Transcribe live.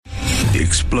the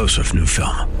explosive new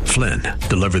film, Flynn,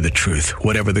 Deliver the Truth,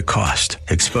 Whatever the Cost,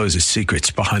 exposes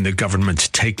secrets behind the government's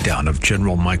takedown of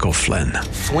General Michael Flynn.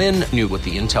 Flynn knew what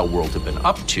the intel world had been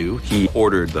up to. He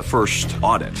ordered the first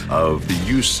audit of the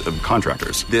use of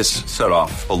contractors. This set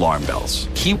off alarm bells.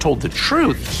 He told the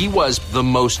truth. He was the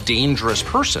most dangerous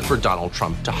person for Donald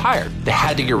Trump to hire. They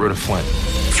had to get rid of Flynn.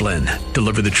 Flynn,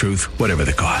 Deliver the Truth, Whatever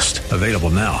the Cost. Available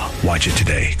now. Watch it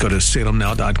today. Go to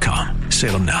salemnow.com.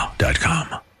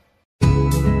 salemnow.com.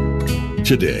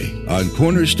 Today on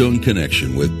Cornerstone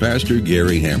Connection with Pastor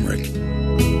Gary Hamrick.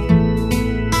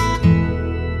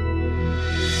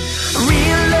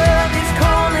 Real love is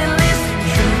calling, listen,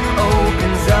 truth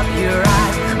opens up your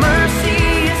eyes. Mercy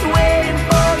is waiting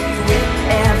for you with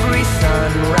every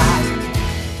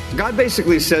sunrise. God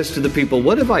basically says to the people,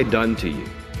 what have I done to you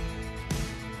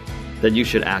that you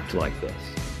should act like this?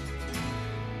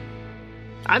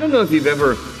 I don't know if you've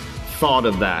ever thought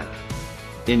of that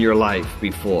in your life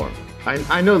before.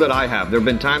 I know that I have. There have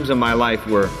been times in my life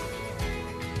where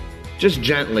just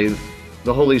gently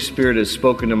the Holy Spirit has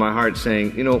spoken to my heart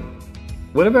saying, you know,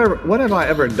 what have I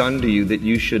ever done to you that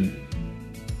you should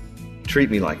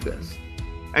treat me like this?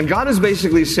 And God is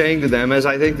basically saying to them, as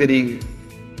I think that He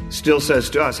still says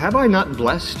to us, have I not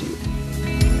blessed you?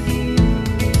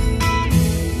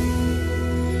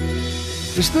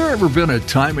 Has there ever been a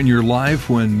time in your life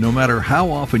when no matter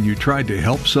how often you tried to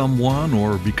help someone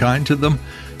or be kind to them,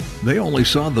 they only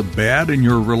saw the bad in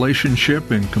your relationship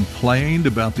and complained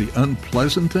about the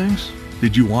unpleasant things?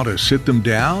 Did you want to sit them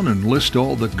down and list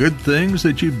all the good things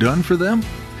that you've done for them?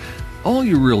 All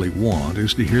you really want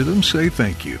is to hear them say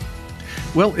thank you.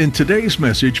 Well, in today's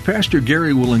message, Pastor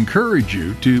Gary will encourage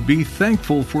you to be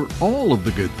thankful for all of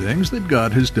the good things that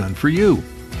God has done for you.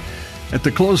 At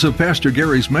the close of Pastor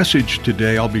Gary's message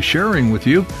today, I'll be sharing with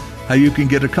you how you can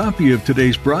get a copy of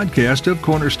today's broadcast of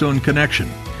Cornerstone Connection.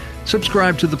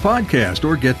 Subscribe to the podcast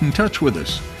or get in touch with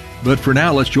us. But for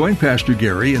now, let's join Pastor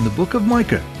Gary in the book of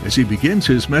Micah as he begins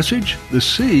his message, The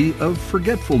Sea of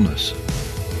Forgetfulness.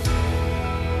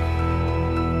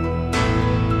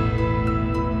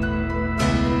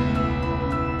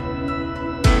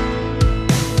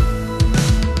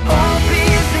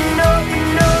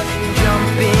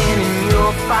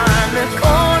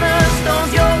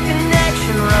 Cornerstone's your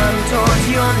connection, run towards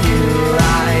your new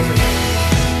life.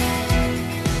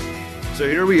 So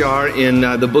here we are in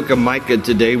the book of Micah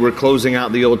today. We're closing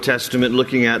out the Old Testament,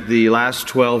 looking at the last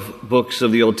 12 books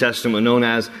of the Old Testament known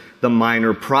as the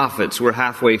Minor Prophets. We're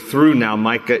halfway through now.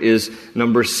 Micah is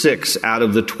number 6 out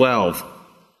of the 12.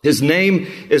 His name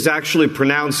is actually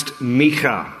pronounced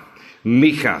Micah.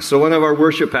 Micah. So one of our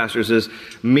worship pastors is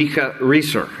Micah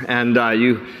Reeser, and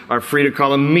you are free to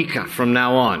call him Micah from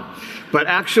now on. But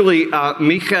actually,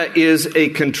 Micah is a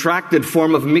contracted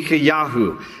form of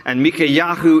Mikayahu, and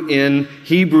Mikayahu in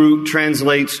Hebrew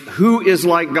translates, who is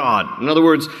like God? In other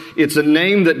words, it's a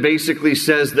name that basically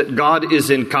says that God is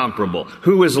incomparable.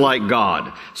 Who is like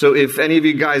God? So if any of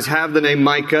you guys have the name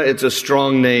Micah, it's a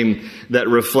strong name that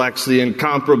reflects the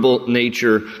incomparable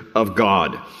nature of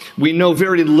God. We know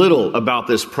very little about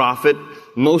this prophet.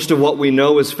 Most of what we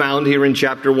know is found here in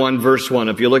chapter 1, verse 1.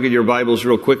 If you look at your Bibles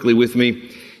real quickly with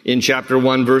me, in chapter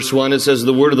 1, verse 1, it says,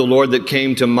 the word of the Lord that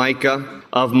came to Micah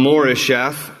of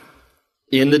Moresheth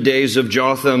in the days of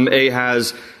Jotham,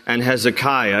 Ahaz, and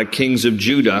Hezekiah, kings of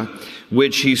Judah,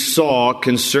 which he saw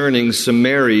concerning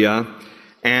Samaria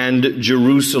and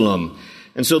Jerusalem.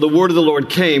 And so the word of the Lord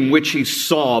came, which he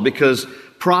saw, because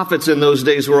prophets in those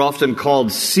days were often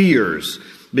called seers,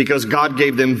 because God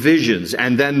gave them visions,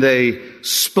 and then they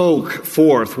spoke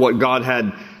forth what God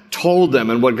had told them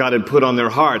and what God had put on their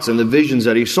hearts and the visions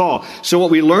that he saw. So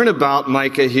what we learn about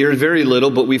Micah here, very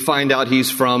little, but we find out he's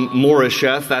from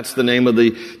Moresheth. That's the name of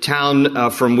the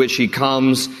town from which he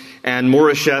comes. And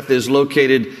Moresheth is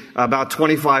located about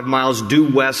 25 miles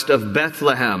due west of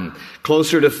Bethlehem,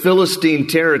 closer to Philistine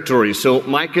territory. So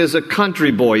Micah is a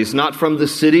country boy. He's not from the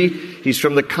city. He's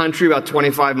from the country about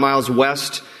 25 miles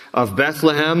west of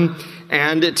Bethlehem.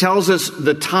 And it tells us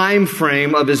the time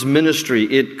frame of his ministry.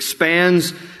 It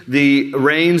spans the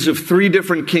reigns of 3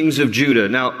 different kings of Judah.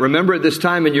 Now, remember at this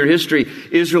time in your history,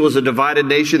 Israel is a divided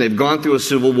nation. They've gone through a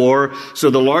civil war. So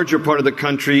the larger part of the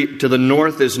country to the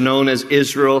north is known as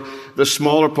Israel. The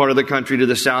smaller part of the country to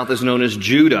the south is known as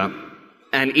Judah.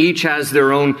 And each has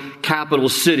their own capital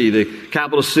city. The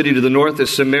capital city to the north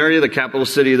is Samaria. The capital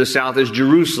city of the south is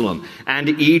Jerusalem. And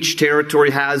each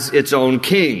territory has its own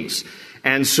kings.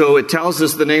 And so it tells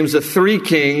us the names of 3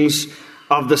 kings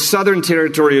of the southern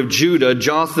territory of Judah,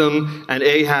 Jotham and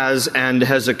Ahaz and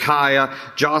Hezekiah.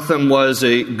 Jotham was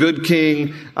a good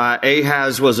king.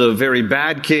 Ahaz was a very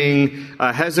bad king.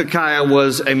 Hezekiah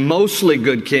was a mostly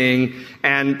good king.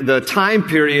 And the time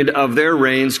period of their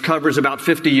reigns covers about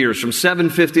 50 years, from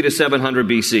 750 to 700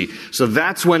 BC. So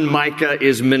that's when Micah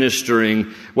is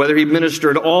ministering. Whether he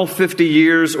ministered all 50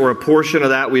 years or a portion of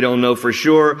that, we don't know for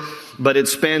sure. But it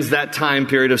spans that time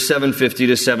period of 750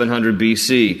 to 700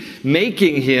 BC,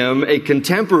 making him a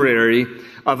contemporary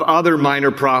of other minor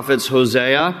prophets,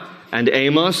 Hosea and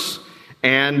Amos,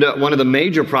 and one of the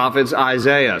major prophets,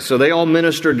 Isaiah. So they all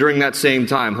ministered during that same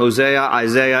time. Hosea,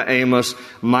 Isaiah, Amos,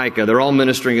 Micah. They're all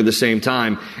ministering at the same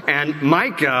time. And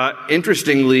Micah,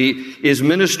 interestingly, is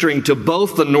ministering to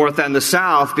both the north and the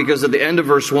south, because at the end of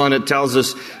verse 1, it tells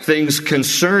us things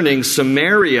concerning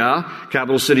Samaria,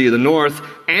 capital city of the north,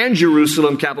 and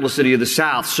Jerusalem, capital city of the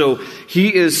south. So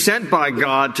he is sent by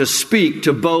God to speak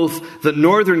to both the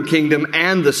northern kingdom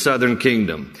and the southern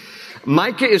kingdom.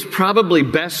 Micah is probably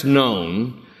best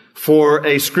known for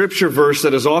a scripture verse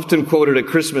that is often quoted at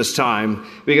Christmas time,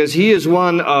 because he is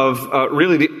one of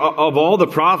of all the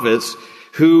prophets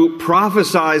who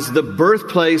prophesies the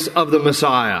birthplace of the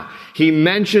Messiah. He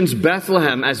mentions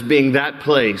Bethlehem as being that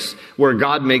place where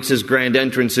God makes his grand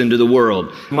entrance into the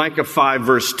world. Micah 5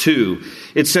 verse 2,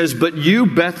 it says, "But you,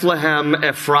 Bethlehem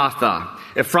Ephrathah."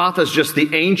 Ephrathah is just the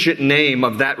ancient name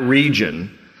of that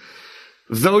region.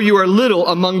 "Though you are little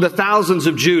among the thousands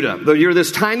of Judah," though you're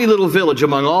this tiny little village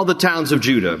among all the towns of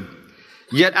Judah,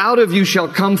 "yet out of you shall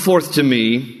come forth to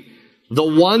me the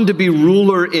one to be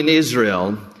ruler in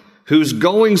Israel, whose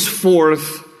goings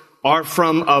forth are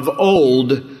from of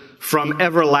old, from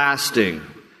everlasting."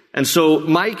 And so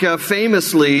Micah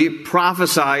famously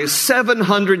prophesies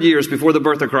 700 years before the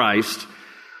birth of Christ,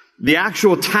 the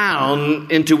actual town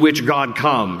into which God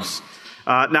comes.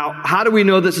 Now, how do we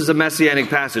know this is a messianic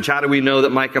passage? How do we know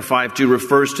that Micah 5:2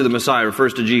 refers to the Messiah,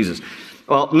 refers to Jesus?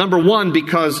 Well, number one,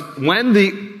 because when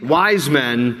the wise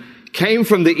men came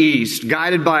from the east,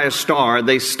 guided by a star,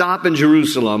 they stop in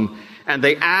Jerusalem and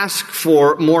they ask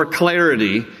for more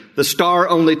clarity. The star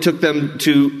only took them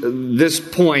to this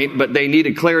point, but they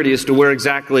needed clarity as to where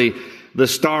exactly the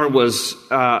star was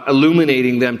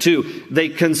illuminating them to. They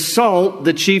consult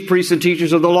the chief priests and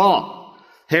teachers of the law.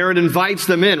 Herod invites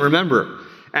them in, remember,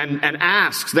 and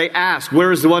asks, they ask,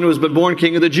 "Where is the one who has been born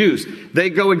King of the Jews?" They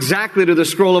go exactly to the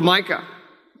scroll of Micah,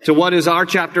 to what is our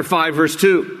chapter 5, verse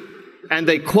 2. And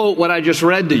they quote what I just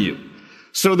read to you.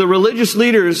 So the religious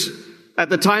leaders at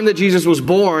the time that Jesus was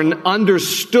born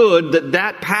understood that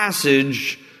that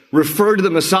passage referred to the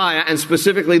Messiah, and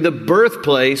specifically the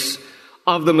birthplace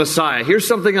of the Messiah. Here's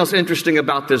something else interesting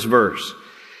about this verse.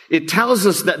 It tells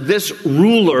us that this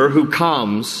ruler who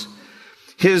comes,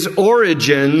 his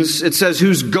origins, it says,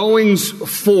 whose goings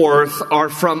forth are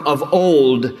from of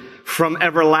old, from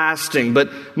everlasting. But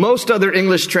most other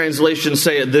English translations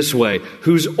say it this way: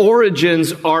 whose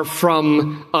origins are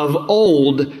from of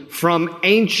old, from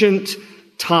ancient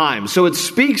times. So it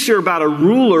speaks here about a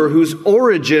ruler whose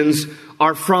origins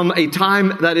are from a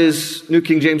time that is, New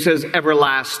King James says,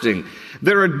 everlasting.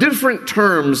 There are different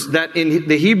terms that in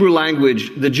the Hebrew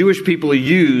language the Jewish people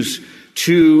use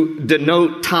to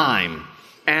denote time.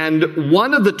 And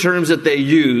one of the terms that they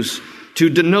use to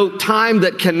denote time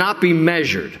that cannot be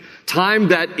measured, time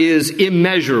that is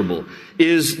immeasurable,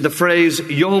 is the phrase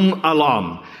Yom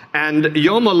Olam. And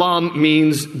Yom Olam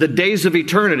means the days of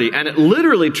eternity. And it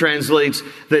literally translates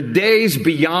the days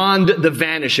beyond the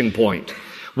vanishing point.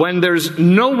 When there's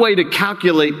no way to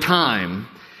calculate time,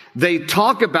 they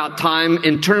talk about time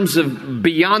in terms of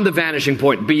beyond the vanishing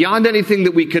point, beyond anything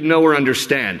that we could know or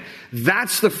understand.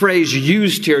 That's the phrase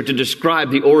used here to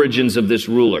describe the origins of this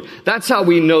ruler. That's how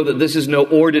we know that this is no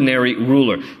ordinary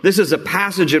ruler. This is a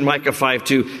passage in Micah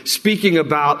 5:2 speaking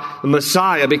about the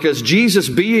Messiah, because Jesus,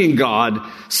 being God,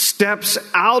 steps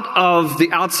out of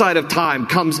the outside of time,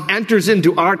 enters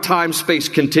into our time-space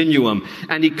continuum,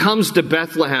 and he comes to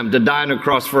Bethlehem to die on a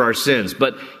cross for our sins.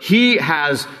 But he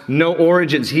has no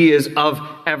origins. He is of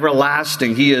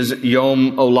everlasting. He is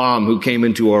Yom Olam, who came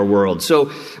into our world.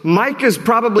 So Micah is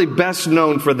probably best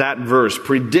known for that verse,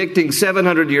 predicting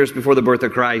 700 years before the birth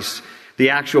of Christ, the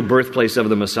actual birthplace of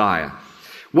the Messiah.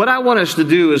 What I want us to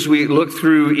do as we look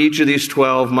through each of these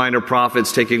 12 minor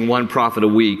prophets, taking one prophet a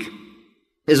week,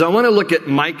 is I want to look at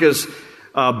Micah's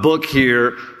book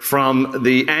here from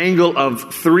the angle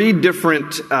of three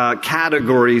different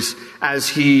categories as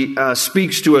he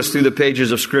speaks to us through the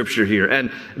pages of Scripture here.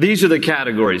 And these are the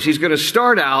categories. He's going to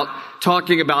start out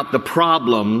talking about the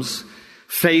problems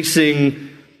facing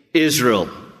Israel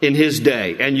in his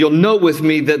day. And you'll note with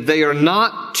me that they are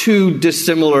not too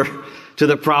dissimilar to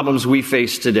the problems we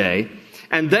face today.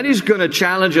 And then he's going to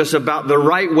challenge us about the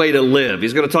right way to live.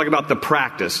 He's going to talk about the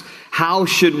practice. How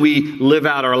should we live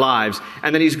out our lives?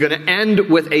 And then he's going to end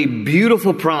with a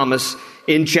beautiful promise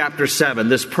in chapter 7.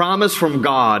 This promise from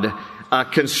God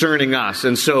concerning us.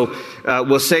 And so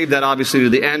we'll save that obviously to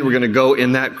the end. We're going to go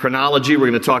in that chronology. We're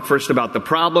going to talk first about the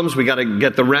problems. We got to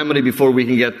get the remedy before we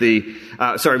can get we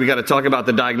got to talk about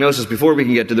the diagnosis before we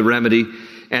can get to the remedy.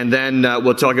 And then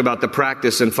we'll talk about the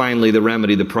practice and finally the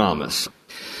remedy, the promise.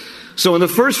 So in the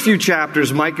first few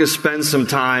chapters, Micah spends some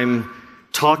time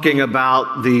talking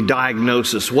about the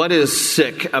diagnosis. What is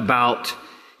sick about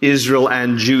Israel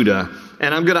and Judah?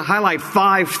 And I'm going to highlight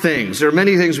 5 things. There are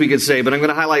many things we could say, but I'm going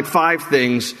to highlight 5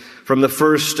 things from the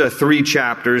first 3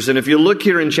 chapters. And if you look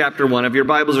here in chapter 1, if your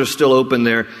Bibles are still open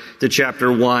there to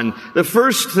chapter 1, the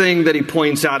first thing that he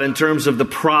points out in terms of the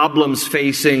problems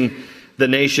facing the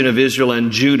nation of Israel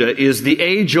and Judah is the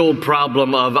age-old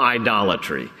problem of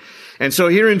idolatry. And so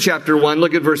here in chapter 1,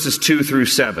 look at verses 2 through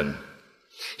 7.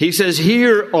 He says,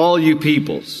 "Hear, all you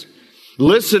peoples.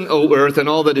 Listen, O earth, and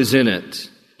all that is in it.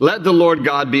 Let the Lord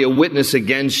God be a witness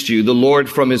against you, the Lord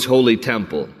from his holy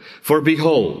temple. For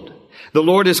behold, the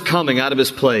Lord is coming out of his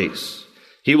place.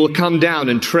 He will come down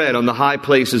and tread on the high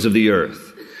places of the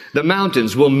earth. The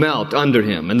mountains will melt under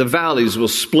him, and the valleys will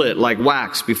split like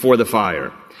wax before the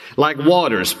fire, like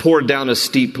waters poured down a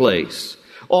steep place.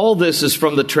 All this is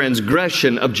from the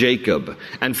transgression of Jacob,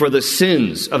 and for the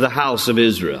sins of the house of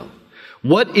Israel."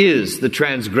 What is the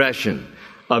transgression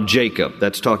of Jacob?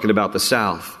 That's talking about the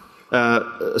south.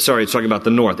 It's talking about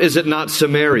the north. Is it not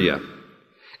Samaria?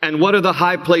 And what are the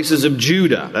high places of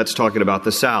Judah? That's talking about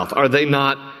the south. Are they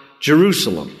not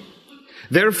Jerusalem?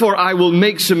 Therefore I will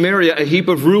make Samaria a heap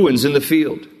of ruins in the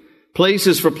field,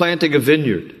 places for planting a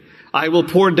vineyard. I will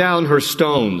pour down her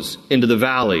stones into the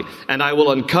valley, and I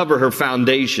will uncover her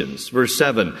foundations. Verse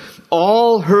 7,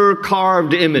 all her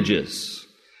carved images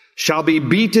shall be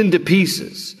beaten to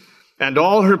pieces, and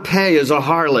all her pay as a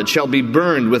harlot shall be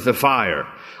burned with the fire.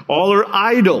 All her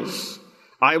idols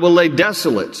I will lay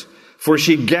desolate, for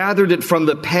she gathered it from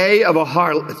the pay of a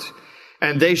harlot,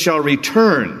 and they shall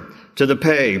return to the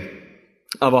pay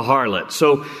of a harlot.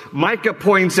 So Micah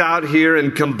points out here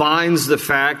and combines the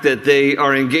fact that they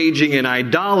are engaging in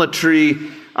idolatry,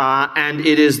 and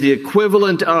it is the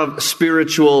equivalent of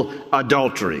spiritual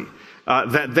adultery.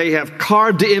 That they have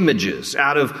carved images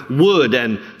out of wood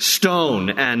and stone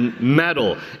and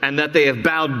metal, and that they have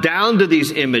bowed down to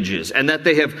these images, and that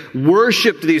they have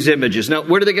worshipped these images. Now,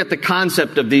 where do they get the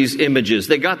concept of these images?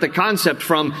 They got the concept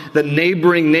from the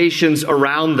neighboring nations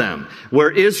around them, where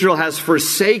Israel has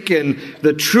forsaken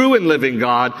the true and living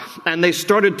God, and they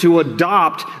started to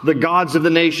adopt the gods of the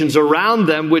nations around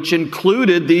them, which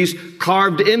included these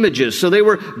carved images. So they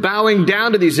were bowing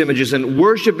down to these images and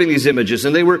worshiping these images,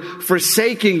 and they were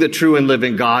forsaking the true and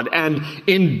living God. And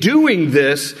in doing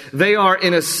this, they are,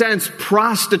 in a sense,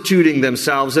 prostituting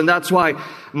themselves. And that's why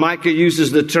Micah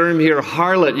uses the term here,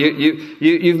 harlot.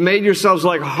 You've made yourselves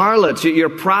like harlots. You're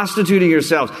prostituting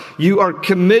yourselves. You are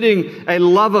committing a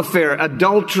love affair,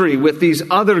 adultery with these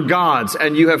other gods,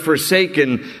 and you have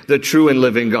forsaken the true and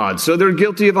living God. So they're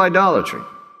guilty of idolatry.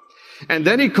 And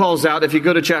then he calls out, if you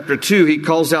go to chapter 2, he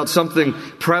calls out something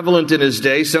prevalent in his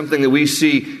day, something that we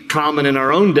see common in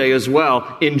our own day as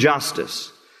well,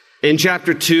 injustice. In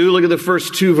chapter 2, look at the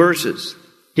first 2 verses.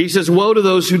 He says, "Woe to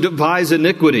those who devise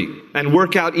iniquity and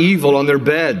work out evil on their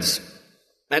beds.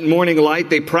 At morning light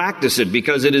they practice it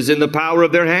because it is in the power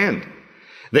of their hand.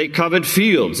 They covet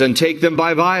fields and take them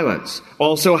by violence,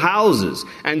 also houses,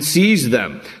 and seize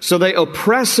them. So they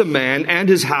oppress a man and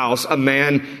his house, a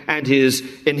man and his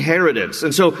inheritance."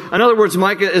 And so, in other words,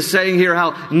 Micah is saying here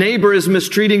how neighbor is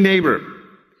mistreating neighbor.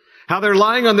 How they're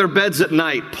lying on their beds at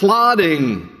night,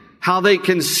 plotting how they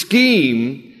can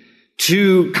scheme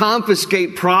to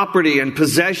confiscate property and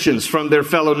possessions from their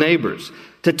fellow neighbors,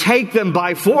 to take them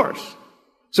by force.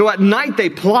 So at night they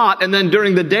plot, and then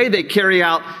during the day they carry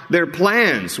out their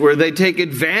plans where they take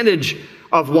advantage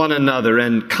of one another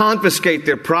and confiscate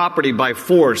their property by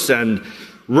force and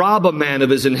rob a man of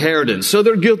his inheritance. So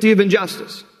they're guilty of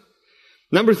injustice.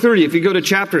 Number 3, if you go to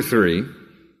chapter 3,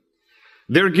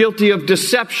 they're guilty of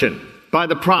deception by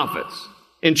the prophets.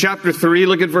 In chapter 3,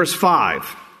 look at verse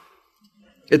 5.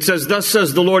 It says, "Thus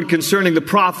says the Lord concerning the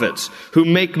prophets who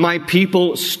make my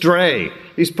people stray."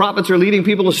 These prophets are leading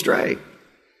people astray.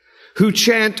 "Who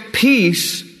chant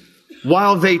peace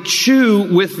while they chew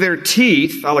with their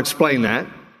teeth," I'll explain that,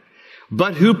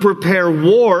 "but who prepare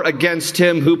war against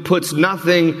him who puts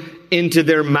nothing into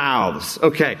their mouths."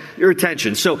 Okay, your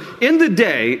attention. So in the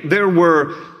day, there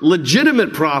were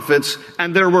legitimate prophets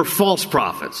and there were false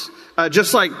prophets.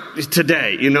 just like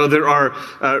today, there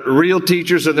are real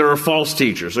teachers and there are false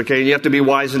teachers, okay? And you have to be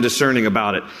wise and discerning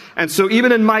about it. And so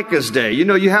even in Micah's day,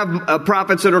 you have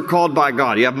prophets that are called by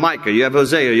God. You have Micah, you have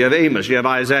Hosea, you have Amos, you have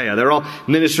Isaiah. They're all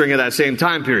ministering at that same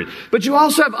time period. But you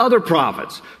also have other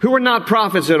prophets who are not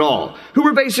prophets at all, who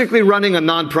were basically running a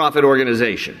nonprofit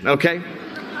organization, okay?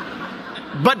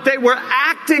 But they were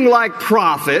acting like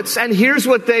prophets, and here's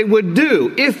what they would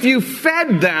do. If you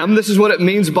fed them, this is what it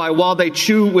means by while they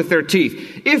chew with their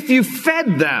teeth. If you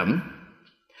fed them,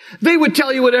 they would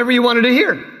tell you whatever you wanted to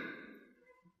hear.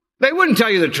 They wouldn't tell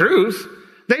you the truth.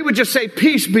 They would just say,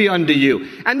 peace be unto you.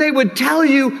 And they would tell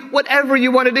you whatever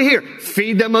you wanted to hear.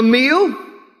 Feed them a meal,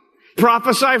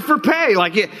 prophesy for pay.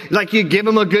 Like you give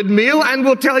them a good meal, and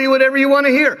we'll tell you whatever you want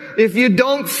to hear. If you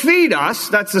don't feed us,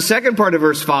 that's the second part of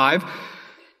verse 5,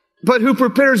 but who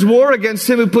prepares war against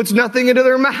him who puts nothing into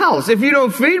their mouths. If you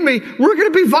don't feed me, we're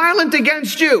going to be violent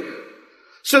against you.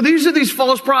 So these are these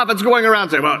false prophets going around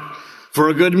saying, well, for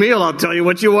a good meal, I'll tell you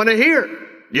what you want to hear.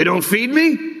 You don't feed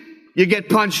me, you get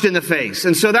punched in the face.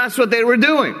 And so that's what they were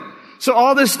doing. So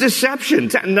all this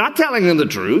deception, not telling them the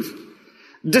truth,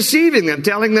 deceiving them,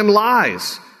 telling them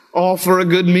lies, all for a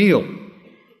good meal.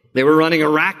 They were running a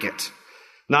racket,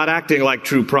 not acting like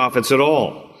true prophets at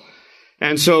all.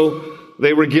 And so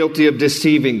they were guilty of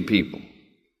deceiving people.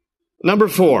 Number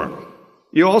 4,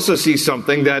 you also see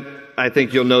something that I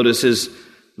think you'll notice is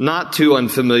not too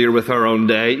unfamiliar with our own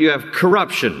day. You have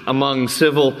corruption among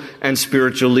civil and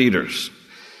spiritual leaders.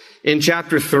 In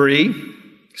chapter 3,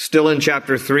 still in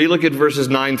chapter 3, look at verses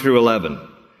 9 through 11.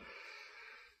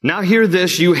 Now hear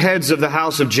this, you heads of the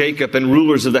house of Jacob and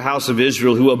rulers of the house of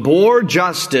Israel, who abhor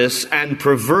justice and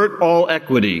pervert all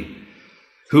equity,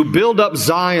 who build up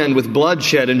Zion with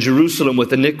bloodshed and Jerusalem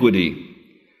with iniquity.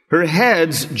 Her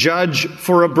heads judge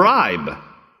for a bribe.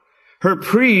 Her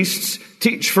priests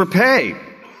teach for pay,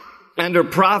 and her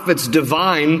prophets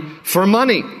divine for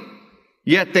money.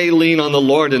 Yet they lean on the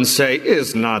Lord and say,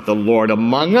 is not the Lord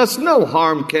among us? No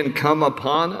harm can come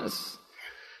upon us.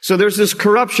 So there's this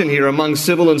corruption here among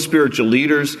civil and spiritual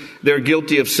leaders. They're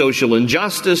guilty of social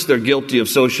injustice. They're guilty of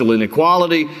social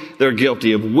inequality. They're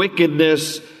guilty of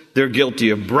wickedness. They're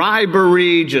guilty of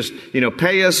bribery, just,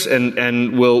 pay us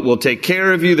and we'll take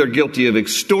care of you. They're guilty of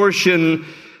extortion.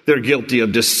 They're guilty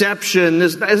of deception.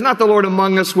 Is not the Lord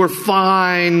among us? We're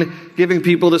fine. Giving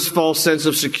people this false sense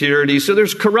of security. So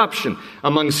there's corruption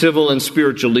among civil and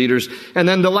spiritual leaders. And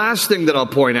then the last thing that I'll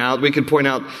point out, we could point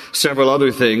out several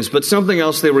other things, but something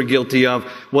else they were guilty of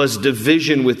was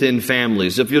division within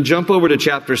families. If you'll jump over to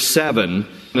chapter 7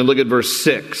 and look at verse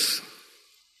 6.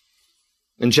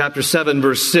 In chapter 7,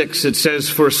 verse 6, it says,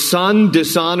 for son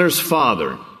dishonors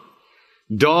father,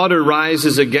 daughter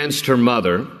rises against her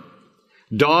mother,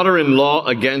 daughter-in-law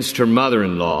against her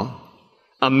mother-in-law.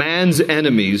 A man's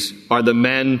enemies are the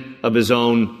men of his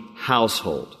own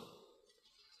household.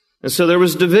 And so there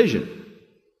was division.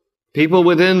 People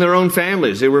within their own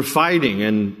families, they were fighting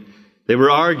and they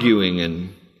were arguing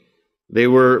and they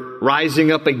were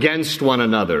rising up against one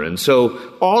another. And so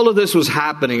all of this was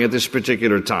happening at this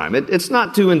particular time. It's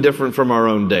not too indifferent from our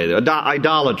own day.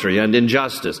 Idolatry and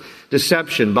injustice,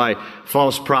 deception by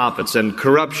false prophets, and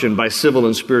corruption by civil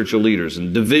and spiritual leaders,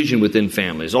 and division within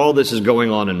families. All this is going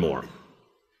on and more.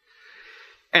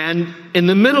 And in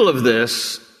the middle of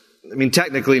this,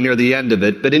 technically near the end of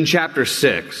it, but in chapter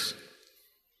 6,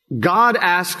 God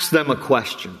asks them a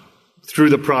question through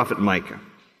the prophet Micah.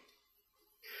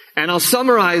 And I'll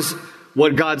summarize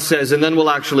what God says, and then we'll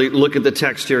actually look at the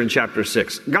text here in chapter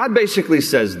 6. God basically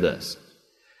says this.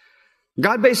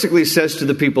 God basically says to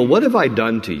the people, what have I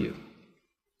done to you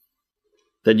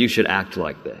that you should act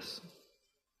like this?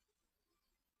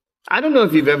 I don't know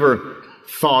if you've ever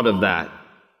thought of that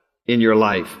in your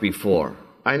life before.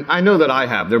 I know that I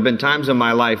have. There have been times in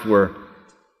my life where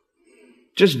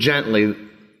just gently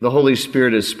the Holy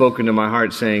Spirit has spoken to my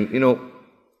heart saying,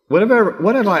 what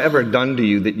have I ever done to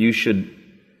you that you should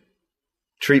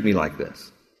treat me like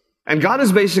this? And God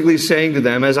is basically saying to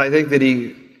them, as I think that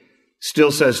He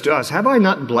still says to us, have I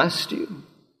not blessed you?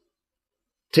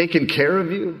 Taken care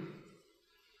of you?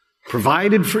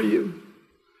 Provided for you?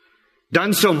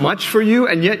 Done so much for you,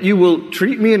 and yet you will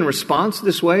treat me in response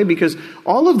this way? Because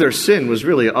all of their sin was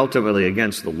really ultimately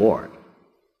against the Lord.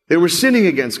 They were sinning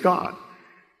against God.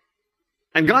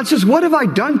 And God says, what have I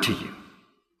done to you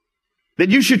that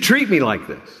you should treat me like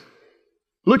this?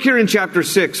 Look here in chapter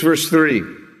 6, verse 3.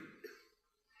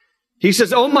 He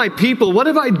says, oh, my people, what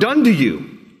have I done to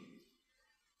you?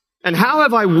 And how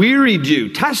have I wearied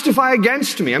you? Testify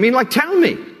against me. Tell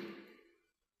me.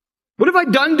 What have I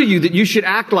done to you that you should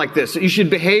act like this, that you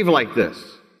should behave like this?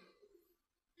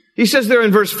 He says there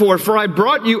in verse 4, "For I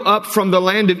brought you up from the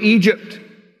land of Egypt.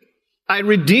 I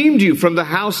redeemed you from the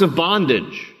house of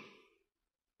bondage."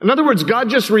 In other words, God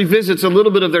just revisits a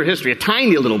little bit of their history, a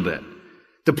tiny little bit,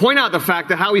 to point out the fact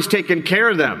that how he's taken care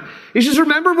of them. He says,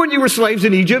 remember when you were slaves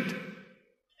in Egypt?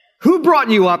 Who brought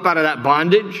you up out of that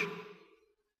bondage?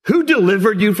 Who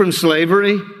delivered you from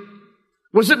slavery?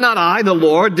 Was it not I, the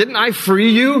Lord? Didn't I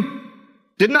free you?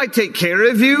 Didn't I take care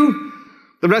of you?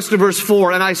 The rest of verse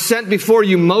 4, "And I sent before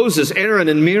you Moses, Aaron,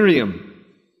 and Miriam.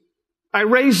 I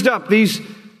raised up these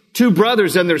two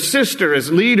brothers and their sister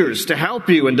as leaders to help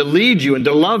you and to lead you and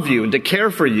to love you and to care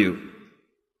for you."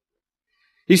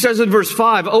 He says in verse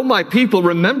 5, "O my people,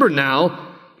 remember now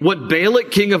what Balak,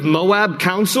 king of Moab,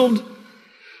 counseled,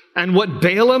 and what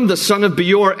Balaam, the son of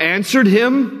Beor, answered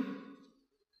him."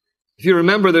 If you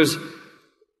remember, there's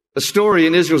a story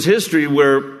in Israel's history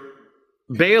where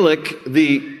Balak,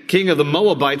 the king of the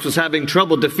Moabites, was having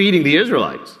trouble defeating the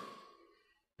Israelites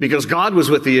because God was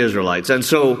with the Israelites. And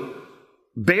so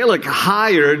Balak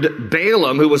hired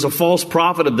Balaam, who was a false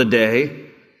prophet of the day,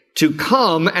 to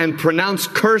come and pronounce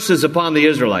curses upon the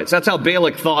Israelites. That's how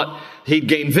Balak thought he'd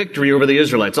gain victory over the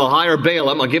Israelites. I'll hire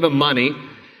Balaam, I'll give him money.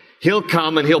 He'll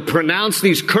come and he'll pronounce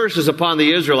these curses upon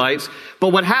the Israelites. But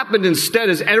what happened instead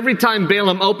is every time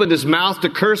Balaam opened his mouth to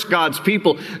curse God's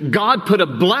people, God put a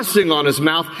blessing on his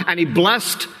mouth and he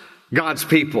blessed God's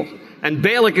people. And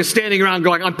Balak is standing around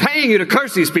going, "I'm paying you to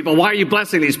curse these people. Why are you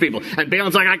blessing these people?" And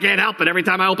Balaam's like, "I can't help it. Every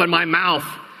time I open my mouth,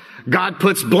 God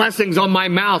puts blessings on my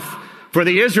mouth for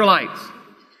the Israelites."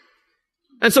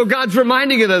 And so God's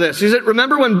reminding you of this. He said,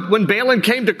 remember when Balaam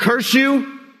came to curse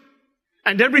you?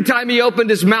 And every time he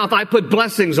opened his mouth, I put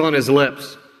blessings on his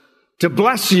lips to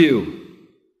bless you,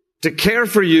 to care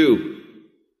for you.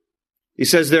 He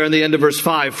says there in the end of verse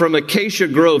 5, "From Acacia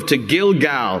Grove to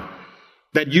Gilgal,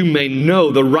 that you may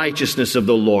know the righteousness of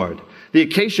the Lord." The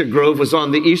Acacia Grove was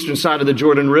on the eastern side of the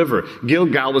Jordan River.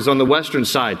 Gilgal was on the western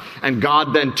side. And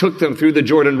God then took them through the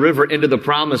Jordan River into the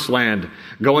promised land,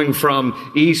 going from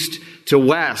east to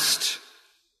west.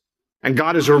 And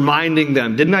God is reminding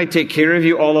them, didn't I take care of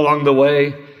you all along the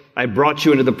way? I brought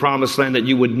you into the promised land that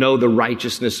you would know the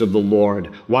righteousness of the Lord.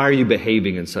 Why are you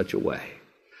behaving in such a way?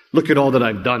 Look at all that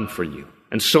I've done for you,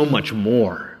 and so much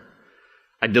more.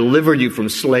 I delivered you from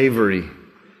slavery.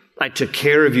 I took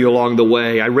care of you along the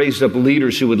way. I raised up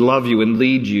leaders who would love you and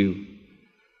lead you.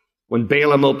 When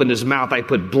Balaam opened his mouth, I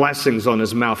put blessings on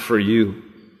his mouth for you.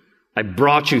 I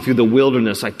brought you through the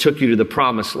wilderness. I took you to the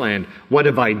promised land. What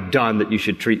have I done that you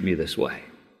should treat me this way?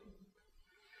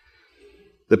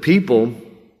 The people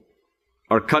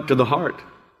are cut to the heart.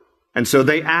 And so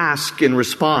they ask in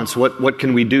response, what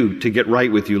can we do to get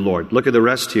right with you, Lord? Look at the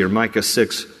rest here, Micah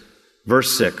 6,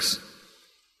 verse 6.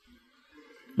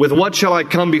 "With what shall I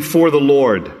come before the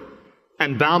Lord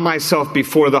and bow myself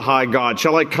before the high God?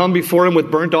 Shall I come before him with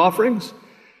burnt offerings?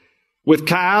 With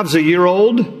calves a year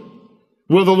old?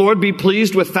 Will the Lord be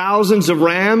pleased with thousands of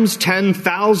rams,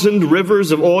 10,000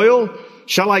 rivers of oil?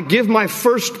 Shall I give my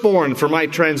firstborn for my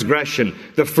transgression,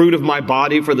 the fruit of my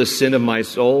body for the sin of my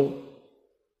soul?"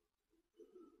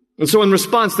 And so in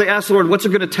response, they ask the Lord, what's it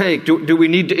going to take? Do we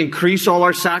need to increase all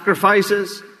our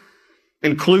sacrifices,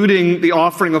 including the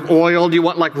offering of oil? Do you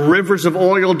want like rivers of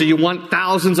oil? Do you want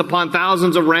thousands upon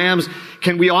thousands of rams?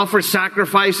 Can we offer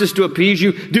sacrifices to appease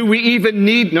you? Do we even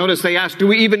need, notice they ask, do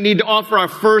we even need to offer our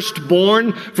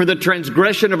firstborn for the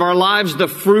transgression of our lives, the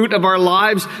fruit of our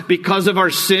lives because of our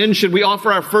sin? Should we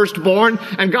offer our firstborn?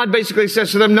 And God basically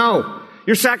says to them, no.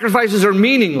 Your sacrifices are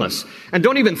meaningless. And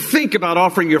don't even think about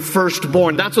offering your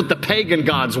firstborn. That's what the pagan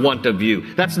gods want of you.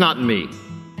 That's not me.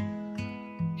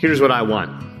 Here's what I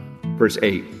want. Verse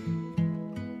 8.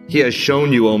 He has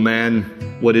shown you, O man,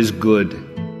 what is good.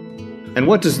 And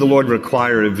what does the Lord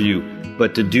require of you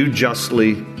but to do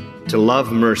justly, to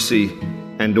love mercy,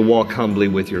 and to walk humbly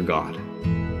with your God? Open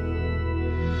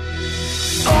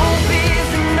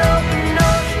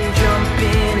ocean, jump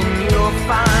in and you'll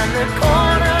find the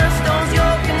cornerstones,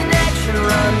 your connection,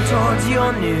 run towards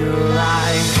your new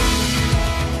life.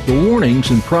 The warnings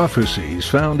and prophecies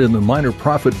found in the minor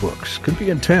prophet books can be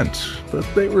intense, but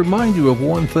they remind you of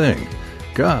one thing: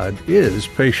 God is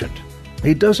patient.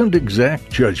 He doesn't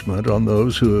exact judgment on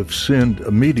those who have sinned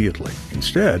immediately.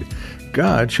 Instead,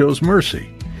 God shows mercy.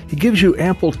 He gives you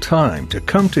ample time to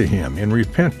come to Him in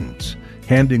repentance,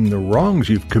 handing the wrongs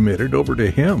you've committed over to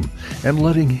Him and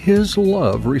letting His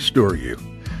love restore you.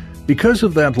 Because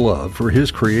of that love for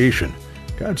His creation,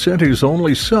 God sent His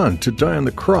only Son to die on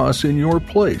the cross in your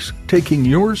place, taking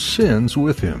your sins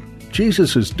with Him.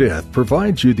 Jesus' death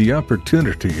provides you the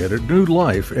opportunity at a new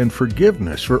life and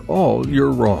forgiveness for all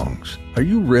your wrongs. Are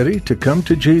you ready to come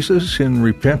to Jesus in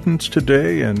repentance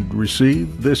today and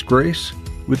receive this grace?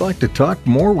 We'd like to talk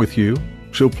more with you,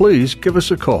 so please give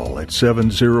us a call at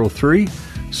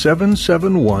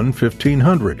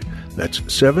 703-771-1500. That's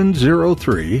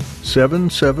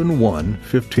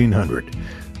 703-771-1500.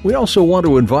 We also want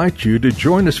to invite you to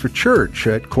join us for church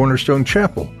at Cornerstone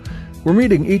Chapel. We're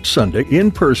meeting each Sunday in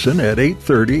person at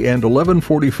 8:30 and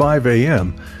 11:45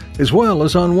 a.m., as well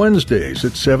as on Wednesdays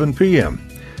at 7 p.m.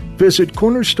 Visit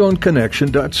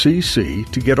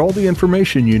cornerstoneconnection.cc to get all the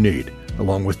information you need,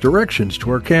 along with directions to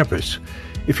our campus.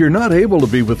 If you're not able to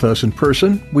be with us in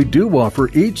person, we do offer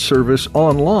each service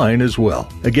online as well.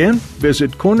 Again,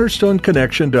 visit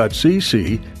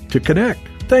cornerstoneconnection.cc to connect.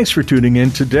 Thanks for tuning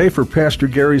in today for Pastor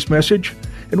Gary's message,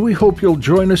 and we hope you'll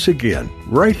join us again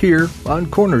right here on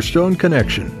Cornerstone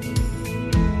Connection.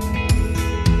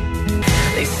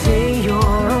 They say you're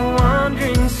a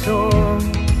wandering soul,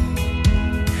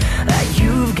 that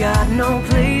you've got no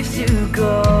place to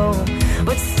go,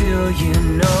 but still you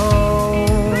know